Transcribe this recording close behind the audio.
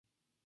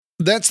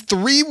That's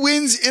 3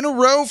 wins in a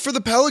row for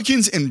the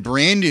Pelicans, and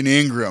Brandon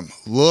Ingram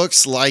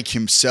looks like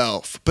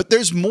himself. But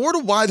there's more to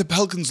why the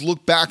Pelicans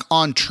look back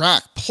on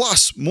track,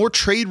 plus more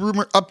trade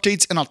rumor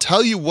updates, and I'll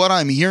tell you what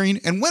I'm hearing,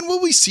 and when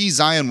will we see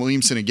Zion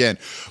Williamson again?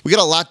 We got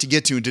a lot to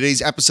get to in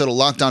today's episode of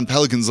Locked On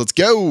Pelicans. Let's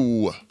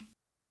go!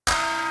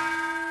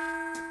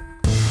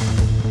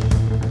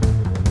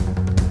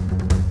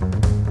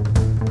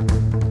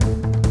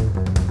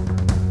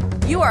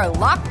 You are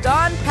Locked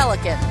On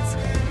Pelicans,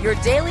 your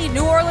daily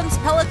New Orleans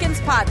Pelicans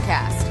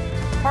podcast,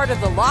 part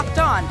of the Locked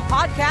On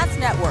Podcast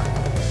Network,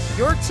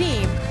 your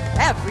team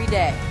every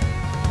day.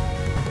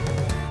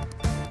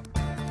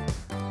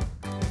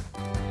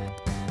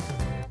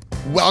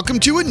 Welcome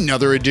to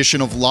another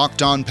edition of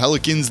Locked On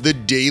Pelicans, the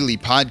daily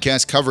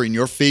podcast covering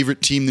your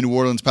favorite team, the New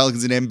Orleans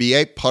Pelicans and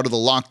NBA, part of the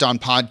Locked On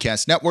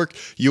Podcast Network,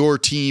 your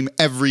team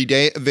every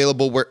day,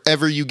 available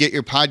wherever you get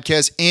your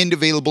podcasts and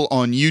available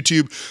on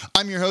YouTube.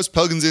 I'm your host,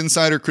 Pelicans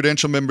Insider,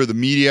 credential member of the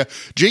media,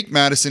 Jake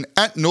Madison,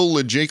 at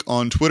NOLA Jake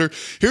on Twitter,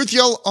 here with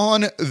y'all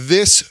on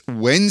this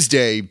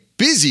Wednesday.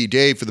 Busy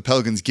day for the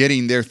Pelicans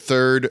getting their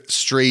third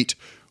straight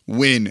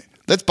win.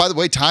 That's, by the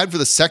way, tied for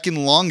the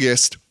second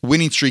longest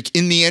winning streak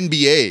in the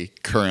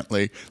NBA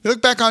currently. They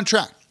look back on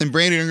track. And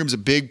Brandon Ingram's a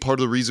big part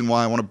of the reason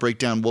why I want to break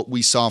down what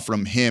we saw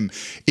from him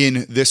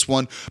in this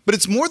one. But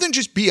it's more than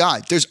just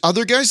BI. There's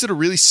other guys that are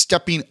really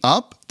stepping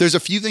up. There's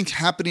a few things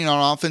happening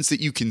on offense that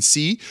you can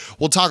see.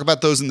 We'll talk about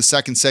those in the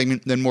second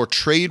segment, then more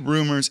trade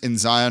rumors and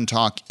Zion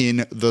talk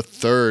in the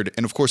third.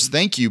 And of course,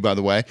 thank you, by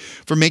the way,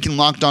 for making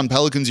Locked On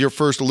Pelicans your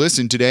first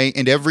listen today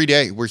and every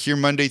day. We're here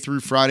Monday through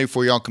Friday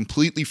for y'all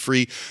completely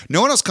free. No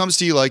one else comes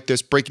to you like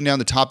this, breaking down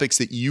the topics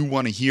that you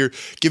want to hear,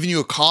 giving you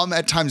a calm,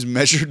 at times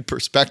measured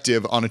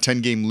perspective on a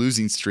 10-game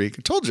losing streak.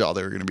 I told y'all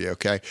they were going to be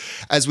okay.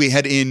 As we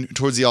head in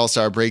towards the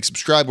All-Star break,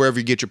 subscribe wherever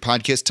you get your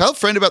podcast. Tell a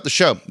friend about the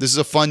show. This is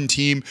a fun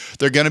team.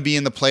 They're going to be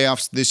in the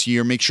playoffs this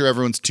year. Make sure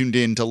everyone's tuned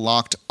in to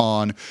Locked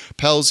On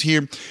Pels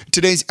here.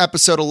 Today's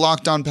episode of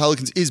Locked On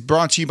Pelicans is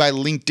brought to you by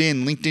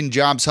LinkedIn. LinkedIn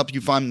Jobs help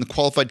you find the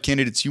qualified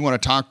candidates you want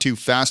to talk to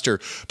faster.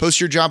 Post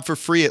your job for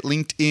free at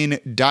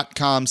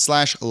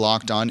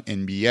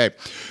linkedin.com/LockedOnNBA.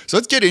 So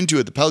let's get into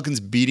it. The Pelicans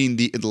beating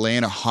the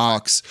Atlanta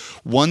Hawks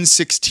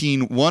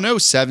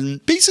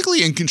 116-107,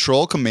 basically in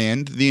control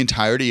command the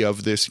entirety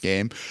of this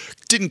game.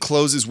 Didn't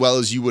close as well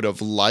as you would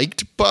have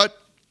liked, but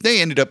they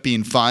ended up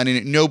being fine, and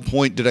at no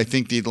point did I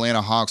think the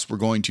Atlanta Hawks were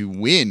going to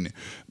win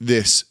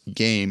this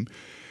game.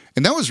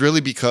 And that was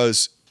really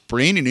because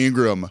Brandon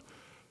Ingram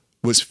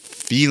was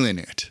feeling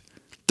it.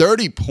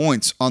 30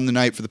 points on the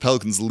night for the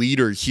Pelicans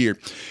leader here.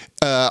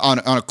 On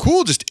a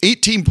cool just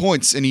 18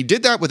 points, and he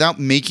did that without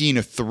making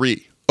a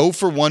three. 0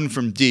 for 1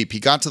 from deep. He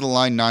got to the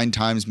line 9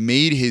 times,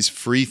 made his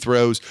free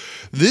throws.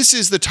 This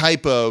is the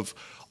type of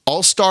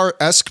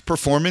all-star-esque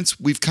performance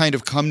we've kind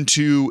of come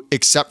to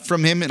accept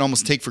from him and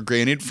almost take for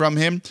granted from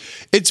him.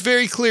 It's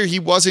very clear he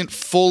wasn't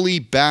fully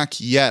back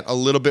yet, a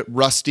little bit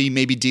rusty,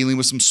 maybe dealing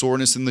with some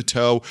soreness in the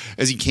toe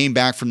as he came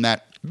back from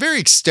that very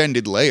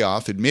extended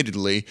layoff,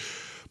 admittedly.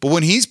 But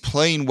when he's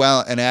playing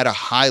well and at a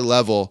high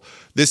level,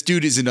 this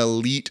dude is an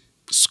elite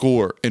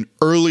scorer. And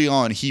early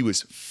on, he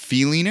was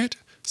feeling it.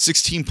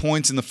 16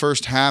 points in the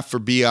first half for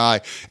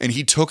BI, and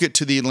he took it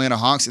to the Atlanta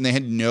Hawks, and they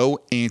had no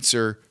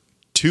answer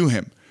to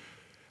him.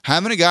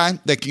 Having a guy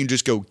that can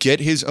just go get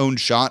his own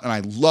shot, and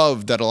I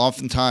love that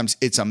oftentimes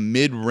it's a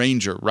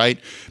mid-ranger, right?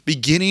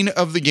 Beginning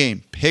of the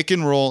game, pick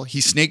and roll, he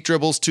snake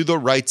dribbles to the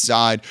right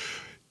side,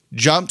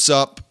 jumps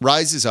up,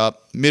 rises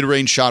up,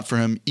 mid-range shot for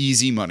him,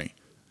 easy money.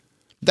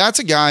 That's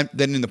a guy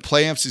that in the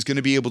playoffs is going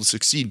to be able to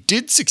succeed,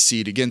 did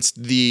succeed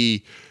against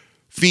the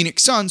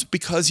Phoenix Suns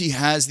because he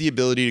has the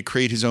ability to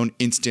create his own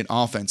instant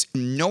offense.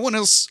 No one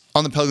else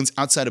on the Pelicans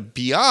outside of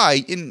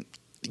BI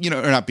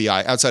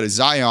outside of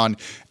Zion,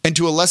 and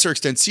to a lesser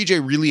extent, CJ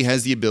really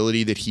has the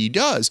ability that he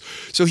does.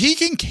 So he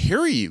can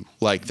carry you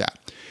like that.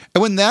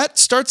 And when that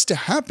starts to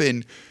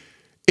happen,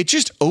 it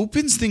just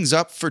opens things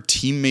up for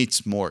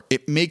teammates more.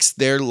 It makes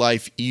their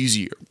life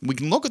easier. We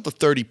can look at the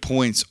 30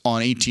 points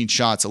on 18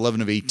 shots,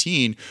 11 of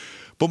 18,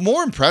 but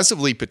more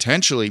impressively,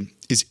 potentially,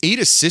 is 8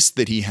 assists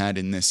that he had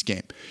in this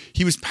game.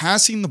 He was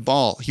passing the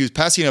ball. He was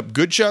passing up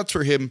good shots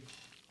for him,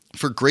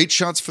 for great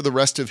shots for the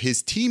rest of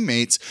his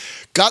teammates,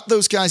 got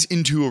those guys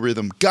into a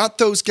rhythm, got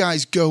those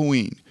guys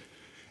going.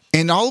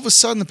 And all of a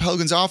sudden, the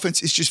Pelicans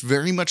offense is just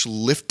very much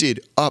lifted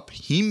up.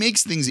 He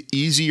makes things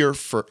easier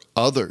for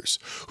others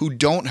who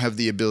don't have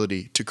the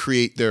ability to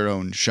create their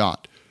own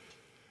shot.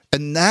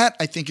 And that,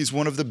 I think, is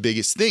one of the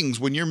biggest things.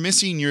 When you're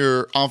missing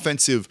your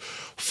offensive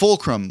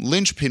fulcrum,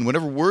 linchpin,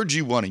 whatever word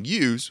you want to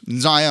use,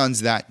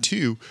 Zion's that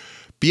too,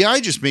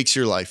 BI just makes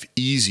your life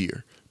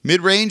easier.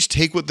 Mid-range,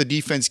 take what the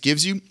defense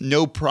gives you,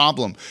 no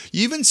problem.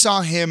 You even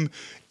saw him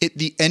at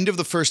the end of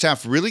the first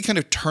half really kind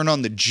of turn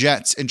on the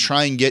jets and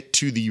try and get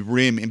to the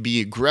rim and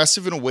be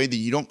aggressive in a way that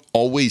you don't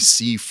always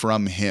see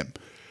from him.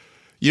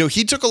 You know,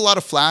 he took a lot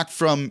of flack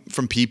from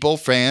people,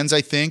 fans, I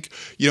think,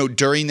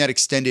 during that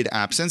extended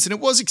absence, and it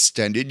was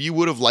extended. You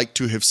would have liked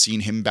to have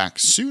seen him back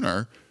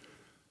sooner.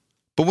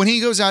 But when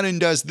he goes out and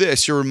does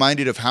this, you're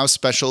reminded of how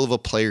special of a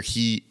player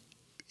he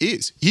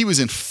is. He was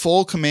in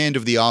full command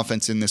of the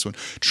offense in this one,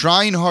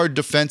 trying hard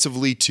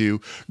defensively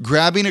too,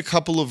 grabbing a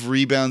couple of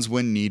rebounds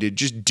when needed,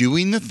 just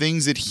doing the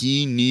things that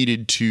he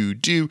needed to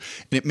do,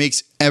 and it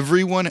makes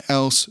everyone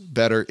else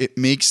better. It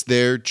makes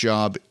their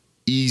job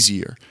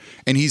easier.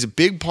 And he's a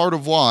big part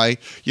of why,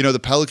 the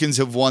Pelicans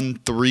have won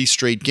 3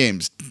 straight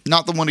games.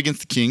 Not the one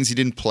against the Kings. He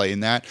didn't play in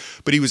that.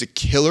 But he was a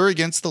killer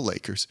against the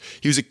Lakers.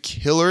 He was a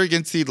killer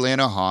against the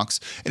Atlanta Hawks.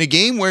 In a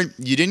game where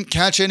you didn't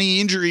catch any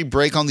injury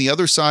break on the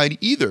other side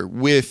either,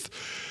 with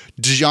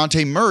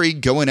DeJounte Murray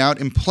going out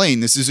and playing.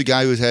 This is a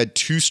guy who has had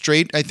 2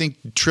 straight, I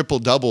think,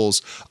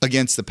 triple-doubles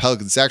against the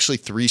Pelicans. It's actually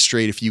 3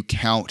 straight if you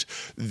count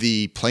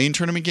the play-in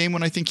tournament game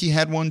when I think he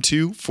had one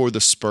too for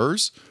the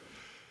Spurs.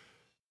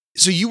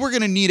 So you were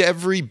going to need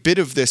every bit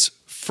of this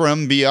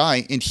from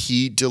BI, and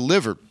he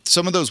delivered.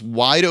 Some of those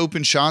wide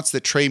open shots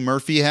that Trey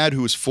Murphy had,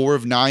 who was 4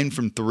 of 9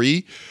 from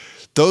 3,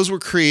 those were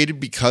created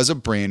because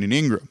of Brandon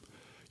Ingram.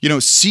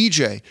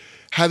 CJ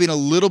having a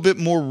little bit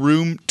more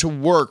room to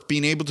work,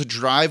 being able to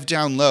drive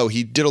down low.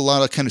 He did a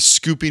lot of kind of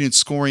scooping and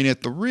scoring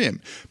at the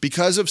rim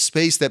because of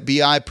space that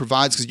BI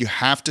provides, because you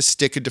have to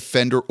stick a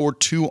defender or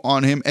 2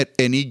 on him at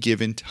any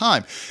given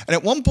time. And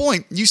at one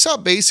point, you saw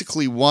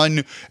basically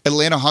one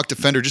Atlanta Hawk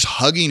defender just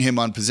hugging him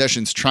on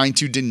possessions, trying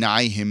to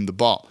deny him the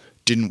ball.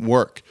 Didn't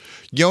work.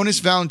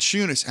 Jonas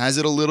Valanciunas has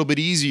it a little bit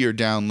easier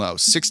down low.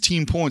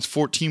 16 points,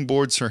 14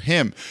 boards for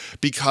him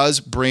because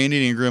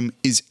Brandon Ingram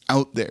is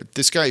out there.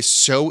 This guy is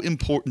so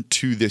important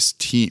to this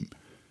team.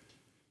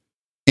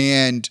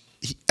 And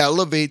he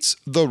elevates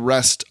the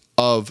rest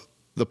of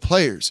the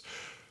players.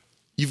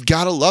 You've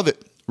got to love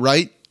it,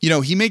 right?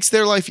 He makes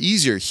their life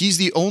easier. He's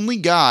the only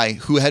guy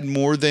who had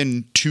more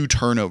than 2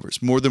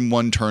 turnovers, more than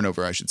 1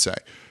 turnover, I should say,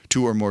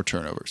 2 or more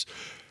turnovers.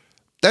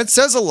 That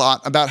says a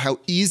lot about how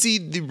easy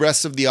the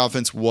rest of the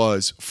offense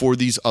was for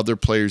these other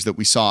players that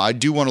we saw. I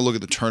do want to look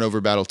at the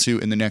turnover battle too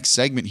in the next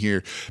segment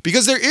here,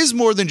 because there is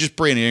more than just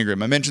Brandon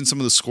Ingram. I mentioned some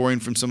of the scoring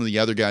from some of the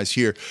other guys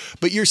here,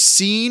 but you're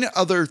seeing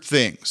other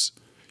things.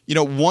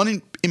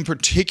 One in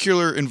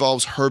particular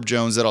involves Herb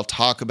Jones that I'll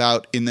talk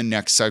about in the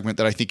next segment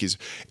that I think is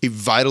a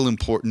vital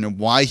important and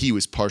why he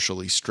was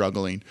partially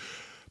struggling.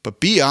 But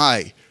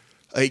BI,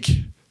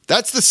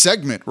 that's the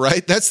segment,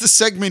 right? That's the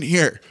segment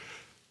here.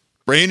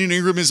 Brandon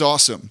Ingram is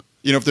awesome.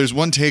 If there's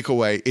one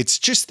takeaway, it's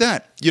just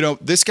that.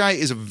 This guy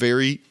is a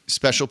very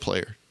special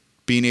player.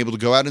 Being able to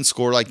go out and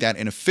score like that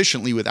and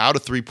efficiently without a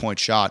 3-point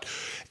shot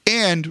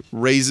and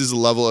raises the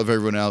level of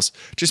everyone else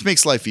just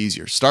makes life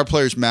easier. Star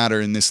players matter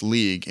in this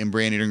league, and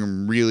Brandon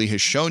Ingram really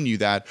has shown you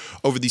that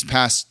over these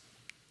past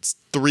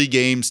 3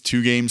 games,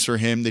 2 games for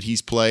him that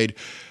he's played,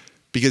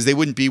 because they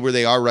wouldn't be where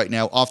they are right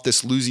now off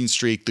this losing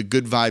streak, the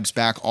good vibes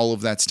back, all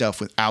of that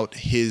stuff without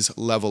his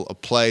level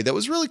of play. That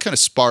was really kind of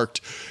sparked,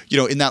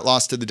 in that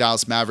loss to the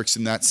Dallas Mavericks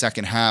in that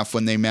second half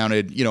when they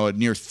mounted, a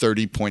near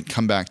 30-point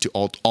comeback to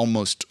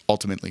almost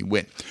ultimately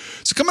win.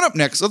 So coming up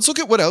next, let's look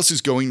at what else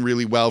is going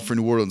really well for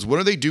New Orleans. What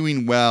are they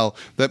doing well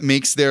that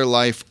makes their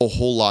life a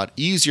whole lot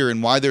easier,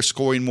 and why they're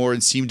scoring more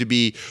and seem to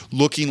be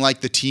looking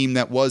like the team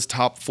that was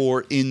top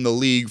 4 in the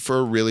league for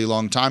a really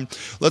long time.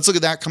 Let's look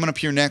at that coming up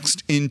here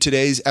next in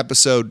today's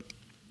episode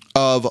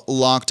of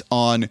Locked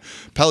On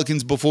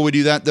Pelicans. Before we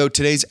do that, though,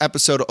 today's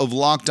episode of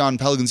Locked On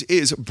Pelicans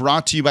is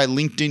brought to you by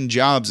LinkedIn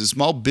Jobs. A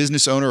small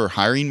business owner or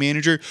hiring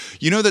manager,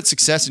 you know that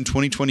success in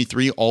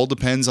 2023 all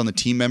depends on the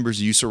team members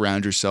you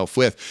surround yourself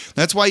with.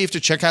 That's why you have to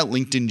check out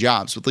LinkedIn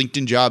Jobs. With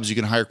LinkedIn Jobs, you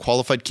can hire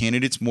qualified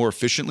candidates more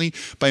efficiently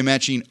by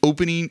matching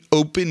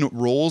open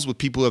roles with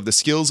people who have the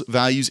skills,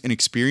 values, and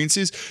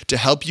experiences to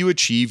help you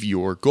achieve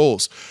your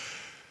goals.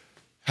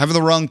 Having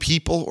the wrong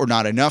people or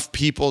not enough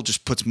people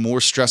just puts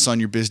more stress on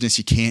your business.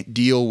 You can't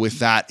deal with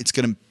that. It's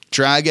going to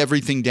drag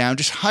everything down.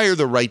 Just hire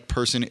the right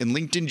person, and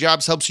LinkedIn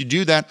Jobs helps you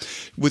do that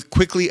with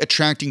quickly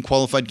attracting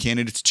qualified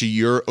candidates to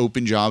your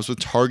open jobs with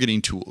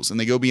targeting tools. And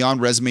they go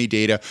beyond resume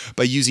data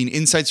by using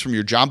insights from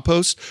your job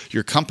post,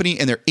 your company,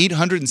 and their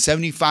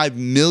 875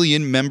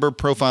 million member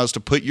profiles to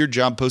put your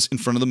job post in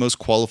front of the most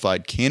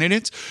qualified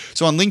candidates.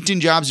 So on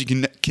LinkedIn Jobs, you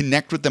can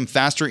connect with them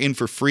faster and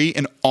for free,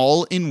 and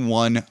all in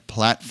one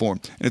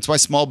platform. And it's why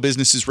small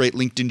businesses rate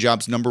LinkedIn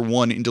Jobs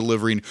 #1 in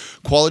delivering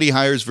quality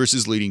hires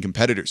versus leading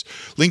competitors.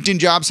 LinkedIn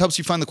Jobs helps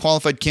you find the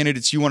qualified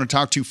candidates you want to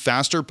talk to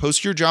faster.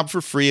 Post your job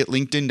for free at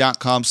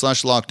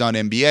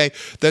linkedin.com/LockedOnNBA.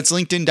 That's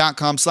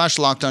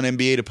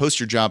linkedin.com/LockedOnNBA to post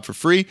your job for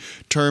free.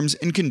 Terms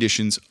and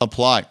conditions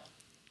apply.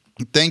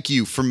 Thank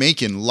you for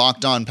making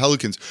Locked On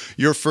Pelicans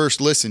your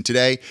first listen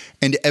today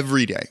and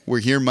every day. We're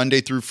here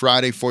Monday through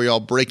Friday for y'all,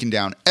 breaking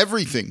down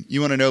everything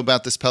you want to know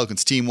about this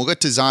Pelicans team. We'll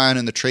get to Zion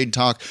and the trade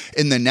talk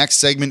in the next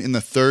segment, in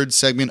the third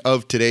segment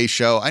of today's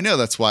show. I know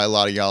that's why a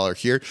lot of y'all are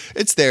here.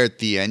 It's there at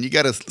the end. You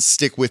got to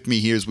stick with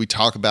me here as we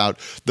talk about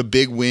the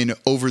big win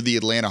over the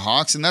Atlanta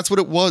Hawks, and that's what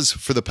it was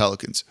for the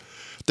Pelicans.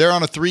 They're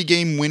on a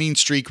 3-game winning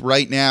streak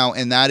right now,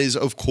 and that is,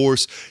 of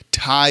course,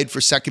 tied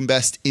for second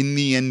best in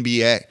the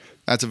NBA.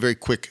 That's a very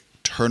quick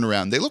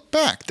turnaround. They look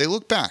back.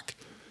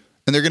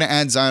 And they're going to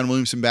add Zion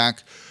Williamson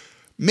back.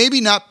 Maybe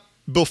not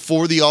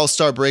before the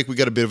All-Star break. We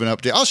got a bit of an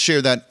update. I'll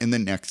share that in the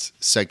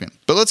next segment.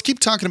 But let's keep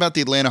talking about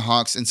the Atlanta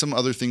Hawks and some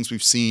other things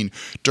we've seen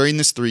during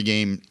this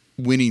 3-game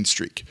winning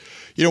streak.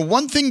 You know,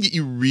 one thing that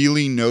you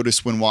really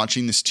notice when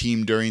watching this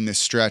team during this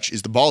stretch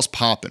is the ball's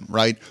popping,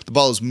 right? The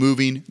ball is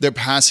moving. They're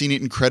passing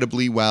it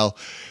incredibly well.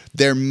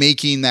 They're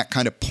making that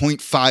kind of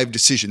 0.5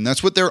 decision.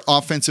 That's what their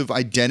offensive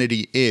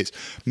identity is.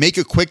 Make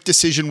a quick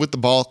decision with the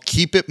ball,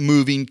 keep it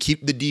moving,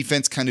 keep the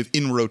defense kind of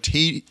in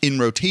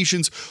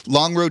rotations,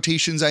 long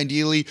rotations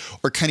ideally,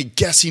 or kind of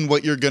guessing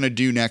what you're going to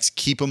do next.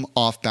 Keep them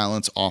off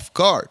balance, off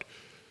guard.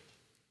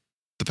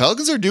 The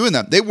Pelicans are doing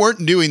that. They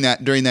weren't doing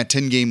that during that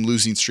 10-game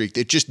losing streak.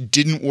 It just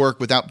didn't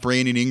work without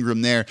Brandon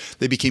Ingram there.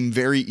 They became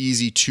very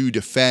easy to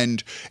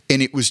defend,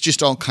 and it was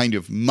just all kind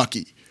of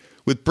mucky.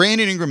 With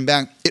Brandon Ingram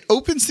back, it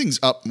opens things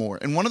up more.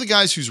 And one of the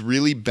guys who's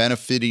really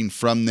benefiting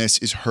from this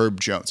is Herb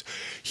Jones.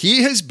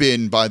 He has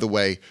been, by the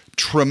way,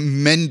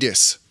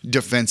 tremendous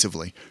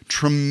defensively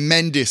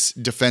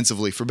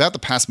for about the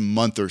past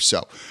month or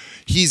so.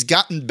 He's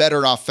gotten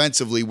better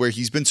offensively where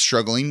he's been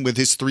struggling with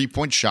his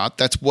three-point shot.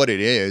 That's what it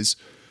is.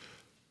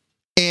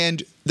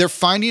 And they're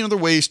finding other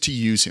ways to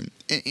use him.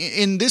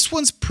 And this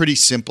one's pretty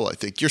simple, I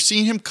think. You're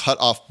seeing him cut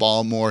off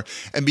ball more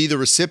and be the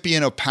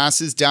recipient of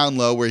passes down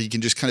low where he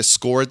can just kind of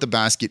score at the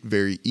basket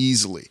very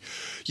easily.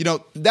 You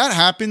know, that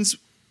happens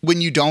when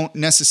you don't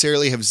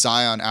necessarily have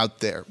Zion out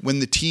there, when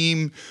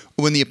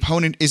the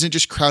opponent isn't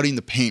just crowding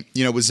the paint.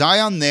 You know, with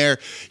Zion there,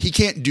 he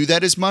can't do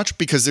that as much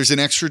because there's an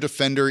extra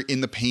defender in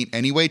the paint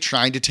anyway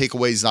trying to take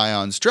away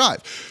Zion's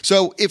drive.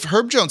 So if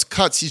Herb Jones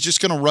cuts, he's just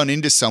going to run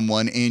into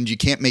someone and you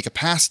can't make a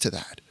pass to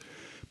that.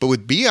 But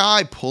with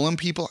B.I. pulling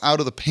people out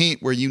of the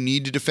paint where you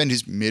need to defend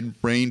his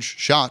mid-range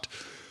shot,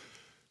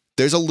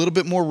 there's a little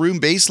bit more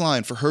room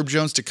baseline for Herb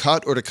Jones to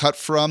cut or to cut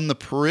from the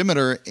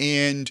perimeter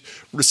and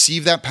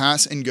receive that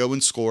pass and go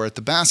and score at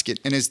the basket.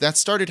 And as that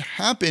started to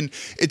happen,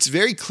 it's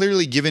very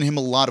clearly given him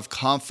a lot of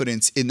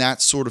confidence in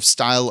that sort of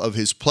style of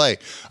his play.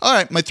 All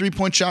right, my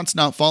three-point shot's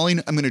not falling.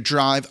 I'm going to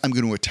drive. I'm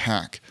going to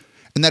attack.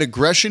 And that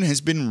aggression has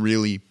been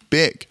really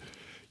big.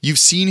 You've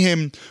seen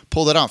him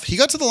pull that off. He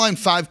got to the line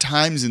 5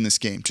 times in this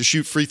game to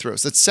shoot free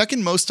throws. That's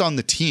second most on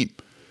the team.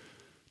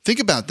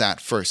 Think about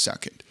that for a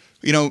second.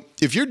 You know,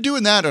 if you're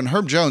doing that on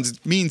Herb Jones,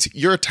 it means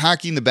you're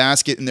attacking the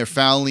basket and they're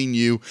fouling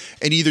you,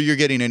 and either you're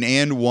getting an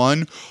and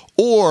one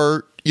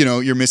or, you know,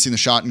 you're missing the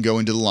shot and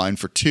going to the line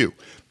for 2.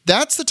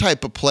 That's the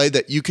type of play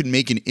that you can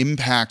make an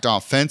impact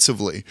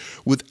offensively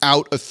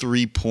without a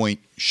three-point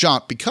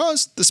shot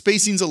because the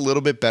spacing's a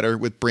little bit better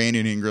with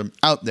Brandon Ingram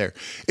out there.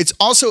 It's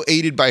also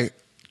aided by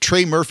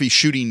Trey Murphy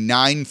shooting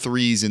 9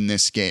 threes in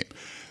this game.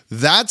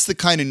 That's the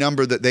kind of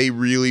number that they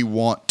really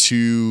want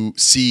to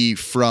see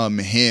from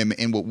him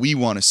and what we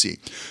want to see.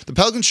 The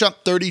Pelicans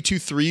shot 32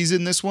 threes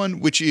in this one,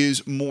 which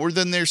is more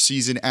than their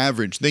season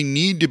average. They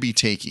need to be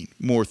taking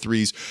more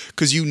threes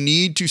because you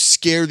need to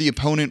scare the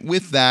opponent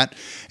with that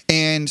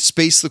and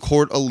space the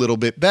court a little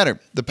bit better.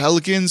 The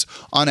Pelicans,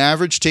 on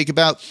average, take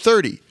about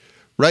 30.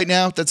 Right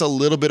now, that's a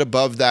little bit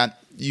above that.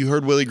 You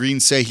heard Willie Green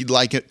say he'd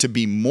like it to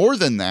be more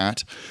than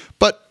that,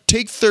 but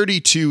take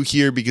 32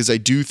 here because I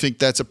do think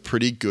that's a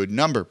pretty good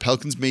number.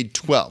 Pelicans made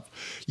 12.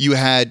 You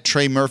had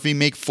Trey Murphy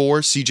make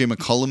 4, CJ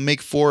McCollum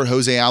make 4,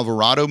 Jose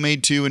Alvarado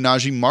made 2, and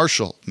Najee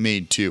Marshall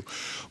made 2.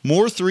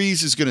 More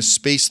threes is going to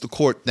space the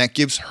court. That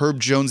gives Herb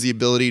Jones the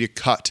ability to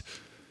cut.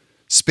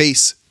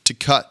 Space to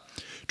cut.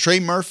 Trey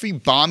Murphy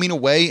bombing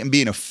away and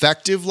being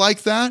effective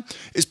like that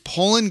is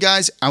pulling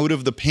guys out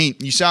of the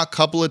paint. You saw a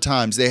couple of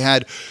times they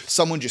had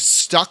someone just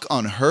stuck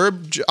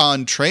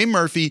on Trey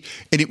Murphy,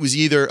 and it was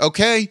either,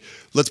 okay,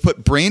 let's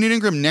put Brandon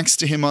Ingram next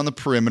to him on the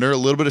perimeter, a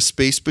little bit of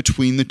space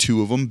between the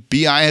two of them.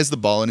 B.I. has the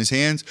ball in his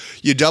hands.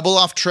 You double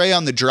off Trey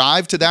on the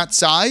drive to that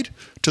side,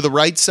 to the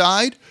right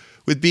side,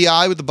 with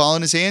B.I. with the ball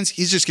in his hands.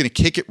 He's just going to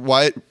kick it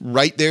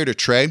right there to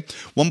Trey.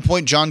 One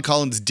point, John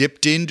Collins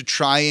dipped in to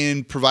try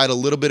and provide a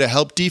little bit of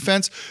help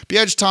defense.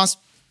 B.I. just tossed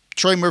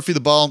Trey Murphy the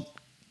ball.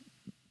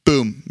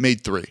 Boom,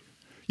 made 3.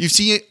 You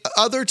see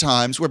other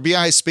times where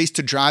B.I. has space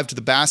to drive to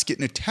the basket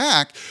and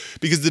attack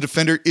because the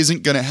defender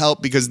isn't going to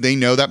help because they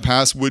know that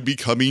pass would be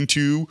coming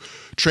to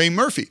Trey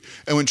Murphy.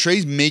 And when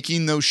Trey's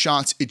making those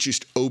shots, it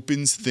just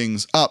opens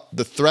things up.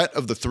 The threat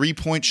of the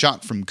three-point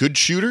shot from good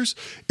shooters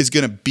is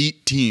going to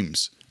beat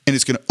teams. And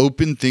it's going to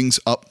open things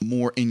up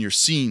more, and you're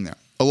seeing that.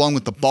 Along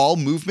with the ball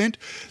movement,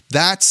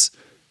 that's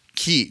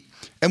key.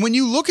 And when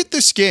you look at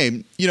this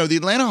game, you know, the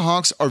Atlanta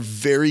Hawks are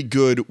very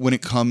good when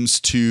it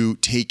comes to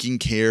taking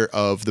care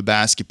of the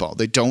basketball.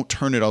 They don't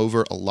turn it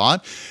over a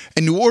lot.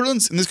 And New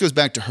Orleans, and this goes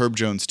back to Herb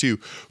Jones too,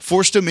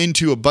 forced them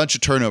into a bunch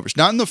of turnovers.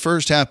 Not in the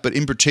first half, but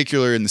in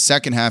particular in the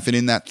second half and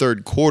in that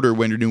third quarter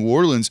when New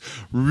Orleans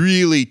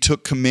really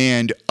took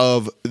command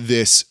of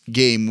this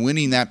game,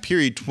 winning that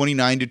period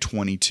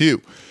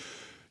 29-22.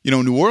 You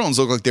know, New Orleans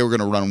looked like they were going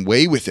to run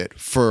away with it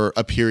for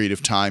a period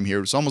of time here. It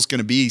was almost going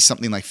to be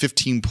something like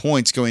 15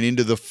 points going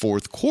into the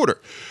fourth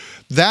quarter.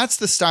 That's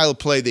the style of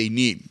play they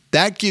need.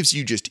 That gives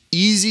you just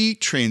easy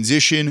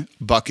transition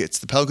buckets.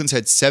 The Pelicans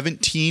had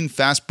 17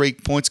 fast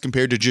break points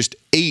compared to just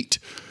 8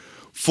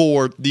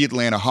 for the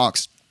Atlanta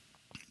Hawks.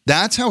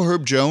 That's how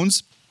Herb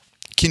Jones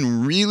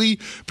can really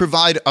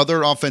provide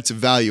other offensive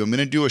value. I'm going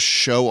to do a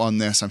show on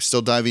this. I'm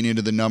still diving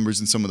into the numbers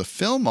and some of the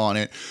film on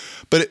it.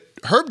 But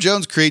Herb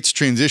Jones creates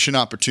transition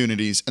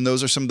opportunities, and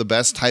those are some of the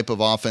best type of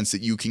offense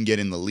that you can get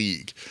in the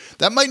league.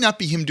 That might not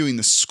be him doing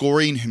the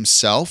scoring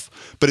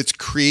himself, but it's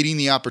creating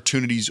the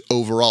opportunities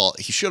overall.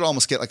 He should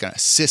almost get like an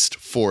assist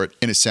for it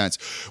in a sense,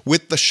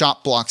 with the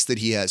shot blocks that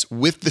he has,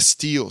 with the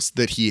steals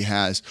that he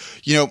has.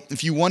 You know,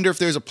 if you wonder if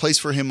there's a place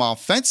for him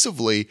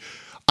offensively,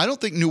 I don't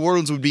think New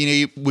Orleans would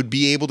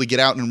be able to get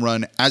out and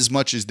run as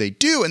much as they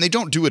do, and they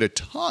don't do it a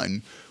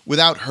ton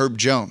without Herb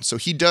Jones. So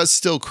he does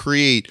still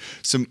create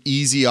some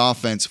easy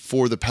offense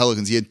for the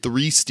Pelicans. He had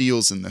 3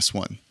 steals in this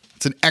one.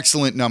 It's an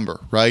excellent number,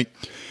 right?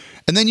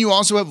 And then you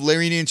also have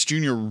Larry Nance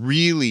Jr.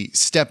 really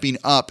stepping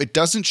up. It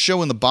doesn't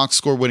show in the box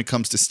score when it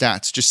comes to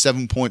stats, just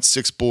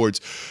 7.6 boards.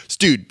 This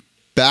dude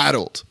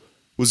battled.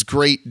 Was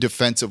great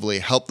defensively,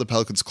 helped the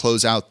Pelicans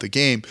close out the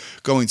game,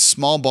 going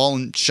small ball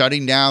and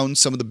shutting down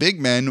some of the big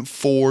men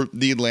for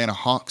the Atlanta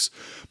Hawks.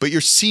 But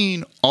you're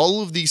seeing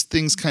all of these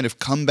things kind of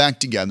come back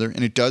together,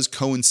 and it does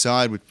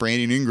coincide with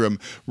Brandon Ingram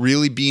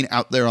really being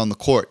out there on the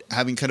court,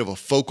 having kind of a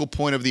focal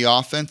point of the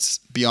offense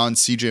beyond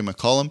CJ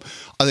McCollum.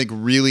 I think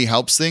really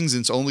helps things,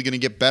 and it's only going to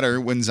get better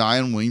when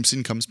Zion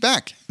Williamson comes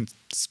back. And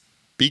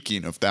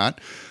speaking of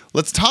that,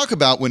 let's talk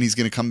about when he's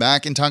going to come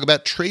back and talk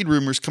about trade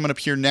rumors coming up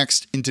here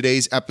next in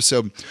today's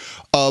episode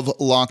of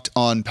Locked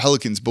On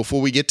Pelicans.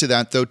 Before we get to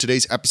that, though,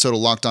 today's episode of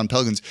Locked On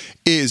Pelicans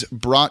is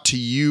brought to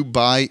you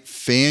by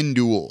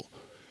FanDuel.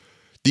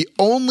 The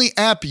only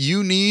app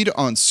you need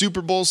on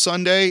Super Bowl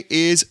Sunday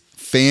is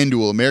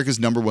FanDuel, America's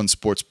 #1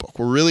 sportsbook.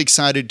 We're really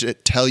excited to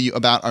tell you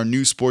about our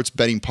new sports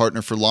betting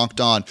partner for Locked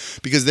On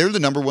because they're the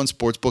 #1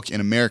 sportsbook in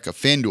America,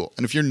 FanDuel.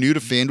 And if you're new to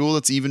FanDuel,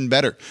 it's even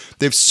better.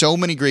 They have so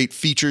many great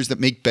features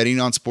that make betting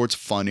on sports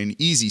fun and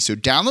easy. So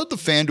download the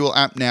FanDuel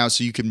app now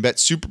so you can bet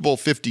Super Bowl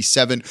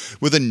 57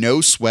 with a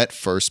no-sweat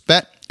first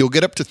bet. You'll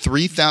get up to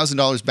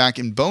 $3,000 back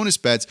in bonus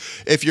bets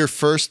if your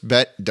first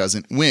bet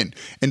doesn't win.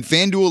 And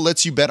FanDuel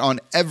lets you bet on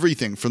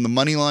everything from the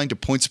money line to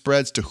point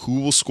spreads to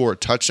who will score a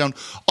touchdown.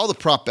 All the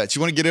prop bets.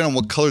 You want to get in on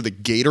what color the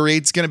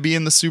Gatorade's going to be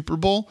in the Super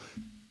Bowl?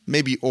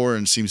 Maybe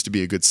orange seems to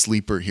be a good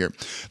sleeper here.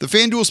 The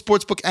FanDuel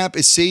Sportsbook app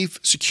is safe,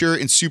 secure,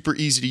 and super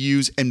easy to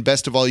use. And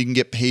best of all, you can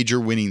get paid your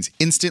winnings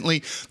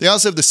instantly. They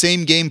also have the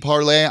same game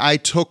parlay. I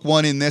took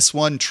one in this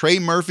one. Trey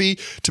Murphy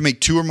to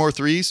make 2 or more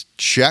threes.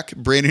 Check.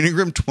 Brandon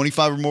Ingram,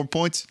 25 or more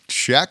points.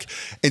 Check.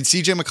 And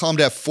CJ McCollum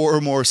to have 4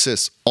 or more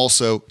assists.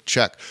 Also,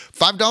 check.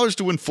 $5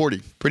 to win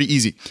 40. Pretty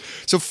easy.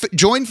 So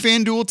join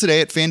FanDuel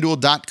today at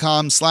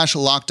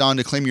FanDuel.com/LockedOn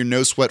to claim your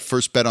no-sweat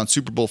first bet on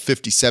Super Bowl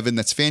 57.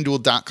 That's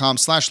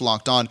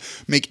FanDuel.com/LockedOn.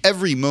 Make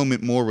every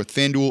moment more with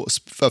FanDuel,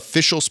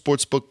 official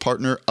sportsbook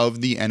partner of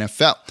the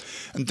NFL.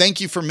 And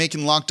thank you for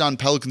making Locked On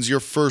Pelicans your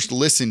first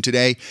listen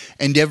today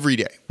and every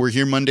day. We're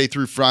here Monday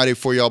through Friday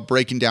for y'all,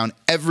 breaking down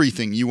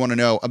everything you want to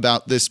know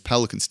about this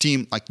Pelicans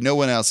team like no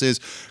one else is.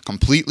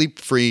 Completely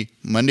free,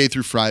 Monday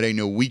through Friday,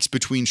 no weeks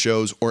between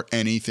shows or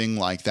anything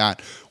like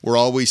that. We're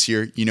always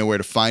here. You know where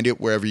to find it,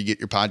 wherever you get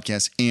your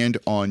podcasts and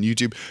on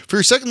YouTube. For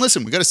your second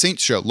listen, we got a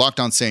Saints show, Locked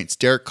On Saints.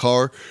 Derek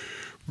Carr,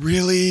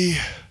 really,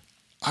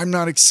 I'm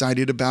not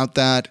excited about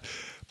that,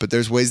 but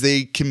there's ways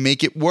they can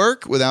make it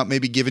work without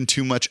maybe giving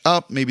too much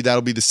up. Maybe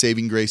that'll be the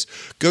saving grace.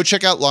 Go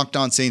check out Locked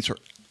On Saints for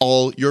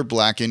all your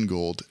black and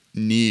gold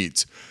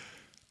needs.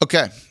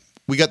 Okay.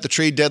 We got the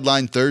trade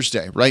deadline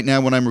Thursday. Right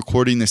now, when I'm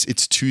recording this,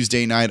 it's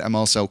Tuesday night. I'm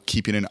also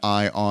keeping an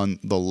eye on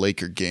the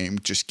Laker game,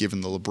 just given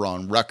the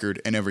LeBron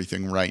record and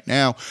everything right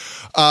now.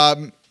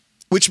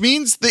 Which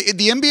means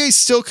the NBA is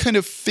still kind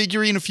of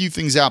figuring a few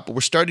things out, but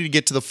we're starting to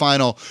get to the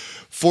final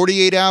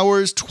 48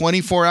 hours,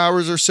 24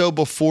 hours or so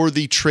before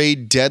the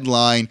trade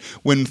deadline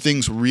when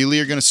things really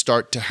are going to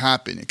start to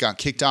happen. It got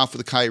kicked off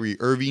with the Kyrie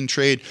Irving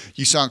trade.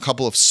 You saw a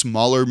couple of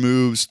smaller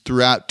moves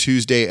throughout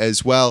Tuesday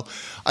as well.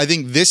 I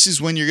think this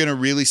is when you're going to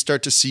really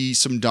start to see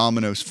some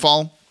dominoes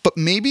fall. But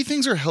maybe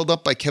things are held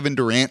up by Kevin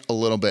Durant a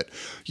little bit.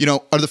 You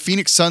know, are the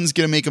Phoenix Suns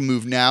going to make a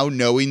move now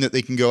knowing that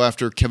they can go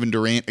after Kevin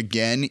Durant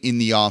again in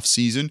the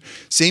offseason?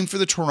 Same for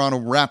the Toronto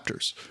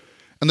Raptors.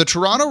 And the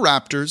Toronto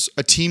Raptors,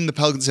 a team the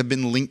Pelicans have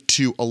been linked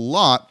to a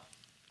lot,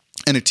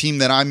 and a team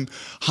that I'm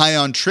high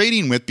on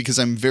trading with because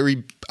I'm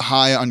very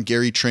high on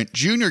Gary Trent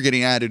Jr.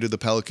 getting added to the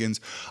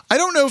Pelicans. I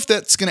don't know if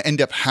that's going to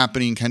end up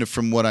happening kind of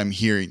from what I'm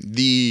hearing.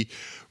 The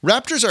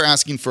Raptors are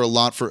asking for a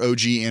lot for OG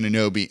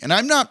Anunoby, and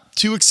I'm not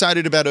too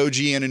excited about OG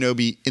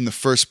Anunoby in the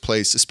first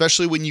place,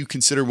 especially when you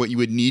consider what you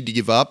would need to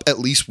give up, at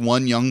least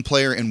one young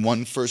player and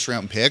one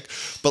first-round pick,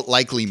 but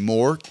likely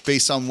more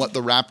based on what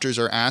the Raptors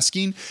are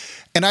asking.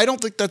 And I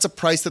don't think that's a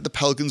price that the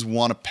Pelicans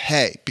want to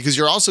pay because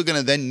you're also going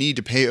to then need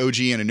to pay OG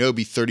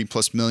Anunoby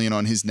 $30+ million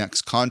on his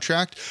next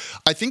contract.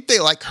 I think they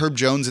like Herb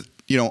Jones at,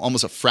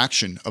 almost a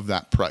fraction of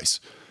that price.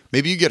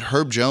 Maybe you get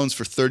Herb Jones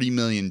for $30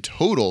 million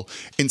total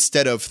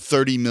instead of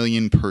 $30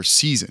 million per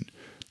season.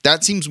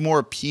 That seems more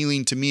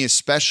appealing to me,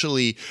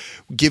 especially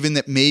given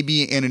that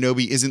maybe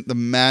Anunoby isn't the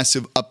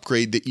massive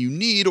upgrade that you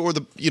need, or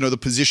the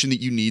position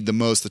that you need the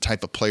most, the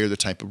type of player, the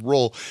type of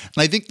role.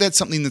 And I think that's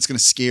something that's going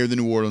to scare the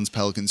New Orleans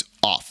Pelicans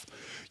off.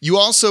 You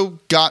also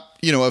got,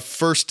 a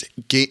first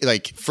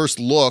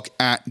look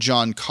at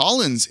John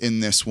Collins in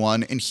this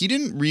one, and he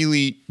didn't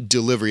really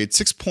deliver. He had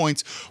 6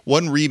 points,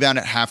 1 rebound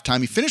at halftime.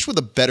 He finished with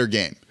a better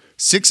game.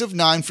 6 of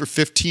 9 for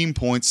 15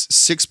 points,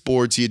 6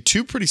 boards. He had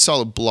 2 pretty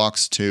solid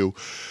blocks too.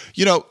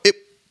 It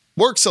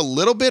works a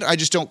little bit. I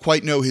just don't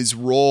quite know his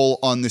role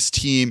on this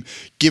team,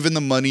 given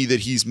the money that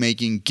he's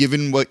making,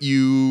 given what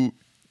you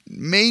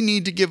may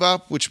need to give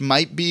up, which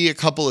might be a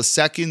couple of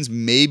seconds,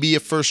 maybe a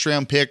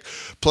first-round pick,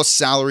 plus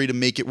salary to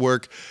make it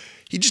work.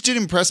 He just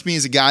didn't impress me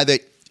as a guy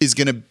that is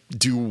going to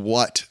do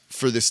what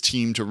for this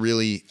team to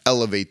really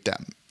elevate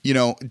them.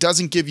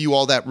 Doesn't give you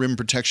all that rim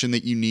protection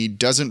that you need,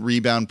 doesn't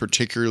rebound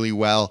particularly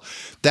well.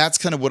 That's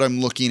kind of what I'm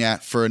looking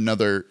at for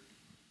another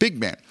big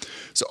man.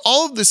 So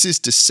all of this is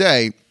to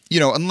say,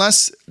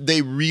 unless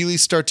they really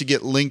start to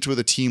get linked with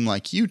a team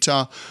like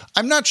Utah,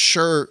 I'm not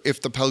sure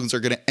if the Pelicans are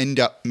going to end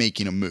up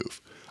making a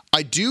move.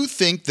 I do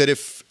think that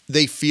if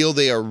they feel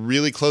they are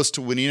really close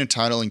to winning a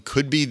title and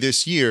could be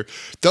this year,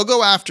 they'll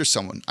go after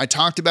someone. I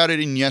talked about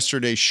it in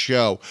yesterday's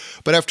show,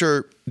 but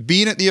after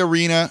being at the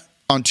arena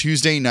on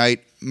Tuesday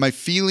night, my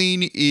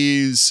feeling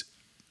is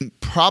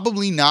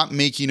probably not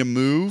making a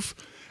move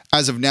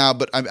as of now,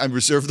 but I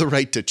reserve the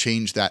right to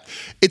change that.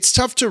 It's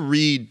tough to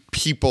read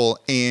people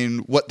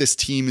and what this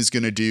team is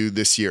going to do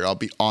this year, I'll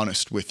be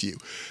honest with you.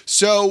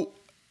 So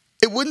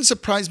it wouldn't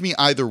surprise me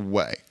either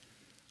way.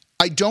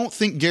 I don't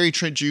think Gary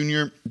Trent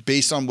Jr.,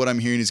 based on what I'm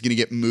hearing, is going to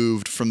get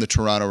moved from the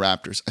Toronto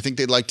Raptors. I think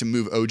they'd like to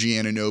move OG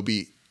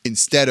Anunoby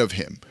instead of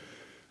him.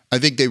 I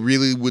think they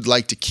really would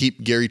like to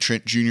keep Gary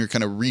Trent Jr.,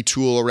 kind of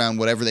retool around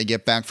whatever they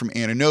get back from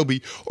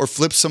Anunoby, or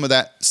flip some of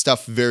that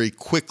stuff very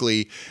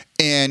quickly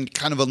and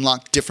kind of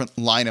unlock different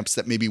lineups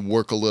that maybe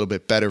work a little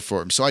bit better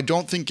for him. So I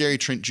don't think Gary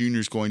Trent Jr.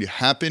 is going to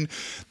happen.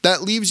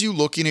 That leaves you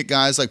looking at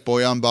guys like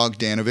Bojan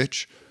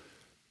Bogdanovic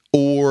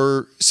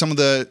or some of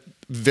the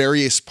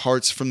various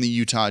parts from the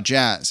Utah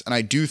Jazz. And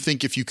I do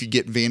think if you could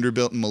get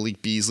Vanderbilt and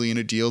Malik Beasley in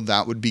a deal,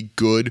 that would be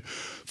good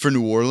for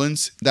New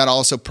Orleans. That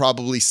also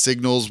probably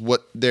signals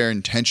what their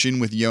intention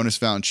with Jonas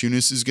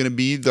Valanciunas is going to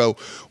be, though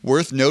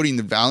worth noting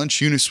that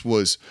Valanciunas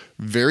was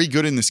very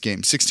good in this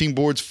game. 16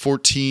 boards,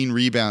 14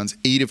 rebounds,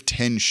 8 of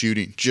 10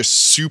 shooting. Just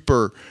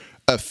super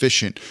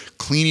efficient,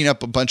 cleaning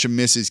up a bunch of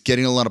misses,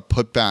 getting a lot of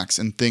putbacks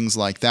and things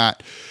like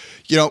that.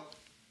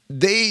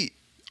 They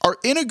are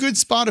in a good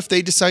spot if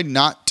they decide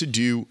not to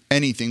do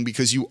anything,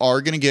 because you are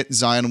going to get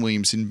Zion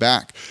Williamson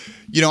back.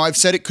 I've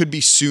said it could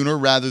be sooner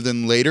rather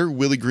than later.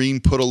 Willie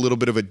Green put a little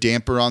bit of a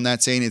damper on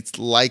that, saying it's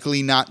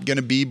likely not going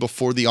to be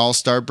before the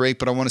All-Star break,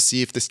 but I want to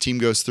see if this team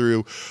goes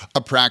through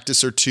a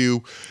practice or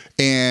two,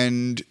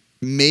 and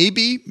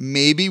maybe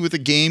with a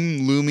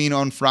game looming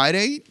on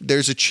Friday,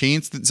 there's a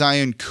chance that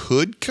Zion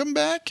could come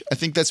back. I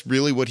think that's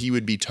really what he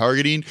would be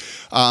targeting.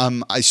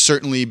 I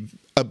certainly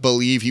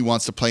believe he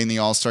wants to play in the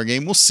All-Star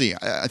game. We'll see.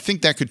 I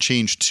think that could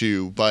change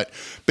too, but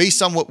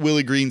based on what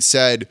Willie Green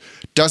said,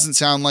 doesn't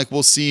sound like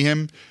we'll see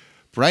him.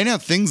 Right now,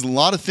 a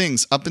lot of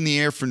things up in the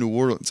air for New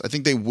Orleans. I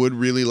think they would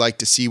really like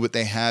to see what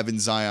they have in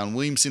Zion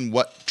Williamson,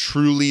 what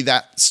truly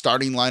that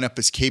starting lineup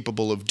is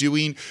capable of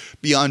doing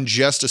beyond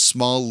just a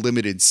small,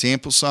 limited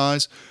sample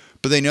size.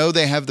 But they know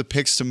they have the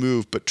picks to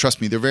move. But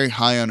trust me, they're very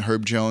high on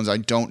Herb Jones. I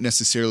don't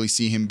necessarily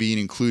see him being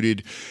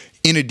included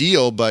in a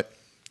deal, but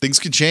things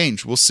could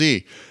change. We'll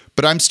see.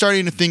 But I'm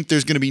starting to think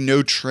there's going to be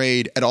no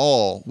trade at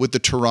all with the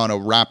Toronto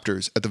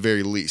Raptors at the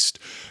very least.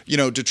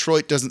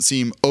 Detroit doesn't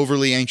seem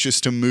overly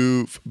anxious to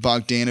move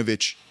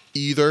Bogdanovic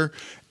either,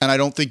 and I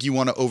don't think you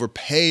want to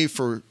overpay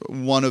for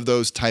one of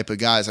those type of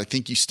guys. I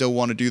think you still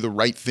want to do the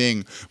right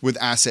thing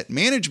with asset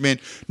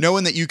management,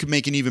 knowing that you could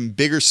make an even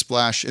bigger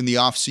splash in the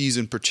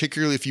offseason,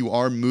 particularly if you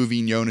are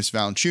moving Jonas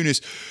Valanciunas.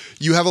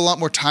 You have a lot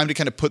more time to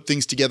kind of put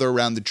things together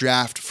around the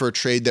draft for a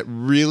trade that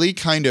really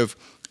kind of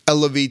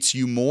elevates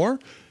you more.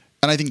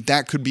 And I think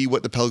that could be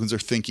what the Pelicans are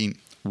thinking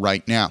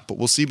right now. But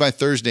we'll see by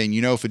Thursday. And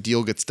if a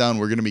deal gets done,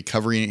 we're going to be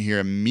covering it here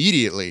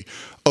immediately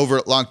over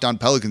at Locked On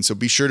Pelicans. So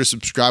be sure to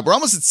subscribe. We're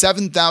almost at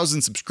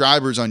 7,000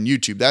 subscribers on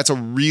YouTube. That's a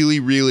really,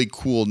 really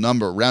cool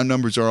number. Round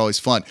numbers are always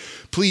fun.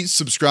 Please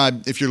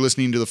subscribe if you're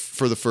listening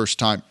for the first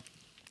time.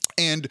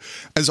 And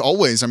as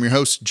always, I'm your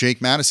host,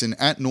 Jake Madison,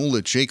 at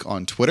NOLA Jake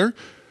on Twitter.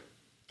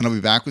 And I'll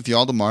be back with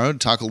y'all tomorrow to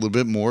talk a little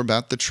bit more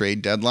about the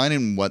trade deadline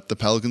and what the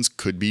Pelicans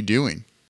could be doing.